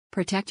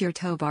Protect your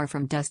tow bar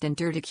from dust and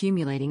dirt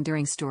accumulating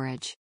during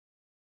storage.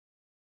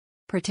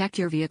 Protect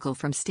your vehicle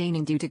from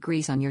staining due to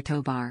grease on your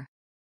tow bar.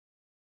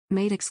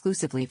 Made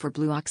exclusively for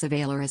Blue Ox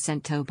Avail or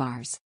Ascent Tow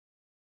Bars.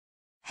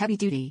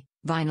 Heavy-duty,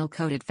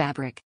 vinyl-coated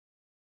fabric.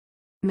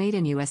 Made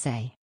in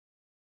USA.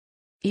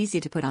 Easy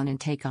to put on and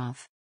take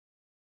off.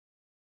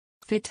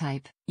 Fit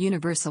type,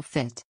 universal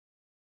fit.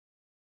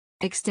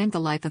 Extend the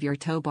life of your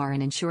tow bar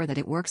and ensure that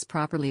it works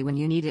properly when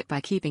you need it by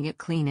keeping it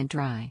clean and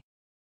dry.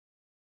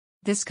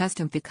 This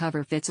custom fit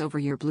cover fits over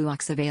your Blue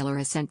Ox Avail or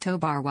Ascent Tow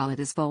Bar while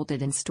it is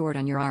folded and stored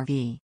on your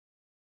RV.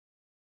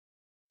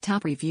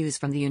 Top reviews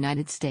from the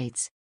United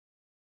States.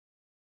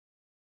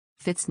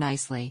 Fits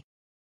nicely.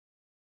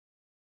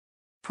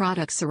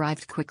 Products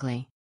arrived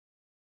quickly.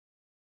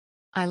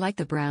 I like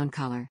the brown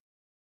color.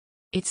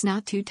 It's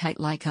not too tight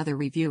like other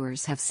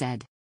reviewers have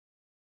said.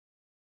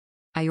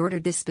 I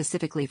ordered this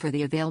specifically for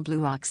the Avail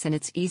Blue Ox and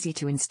it's easy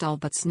to install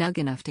but snug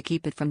enough to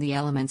keep it from the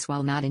elements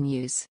while not in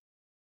use.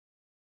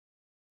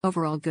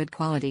 Overall good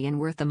quality and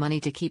worth the money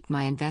to keep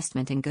my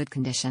investment in good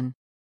condition.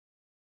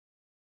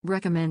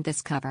 Recommend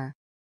this cover.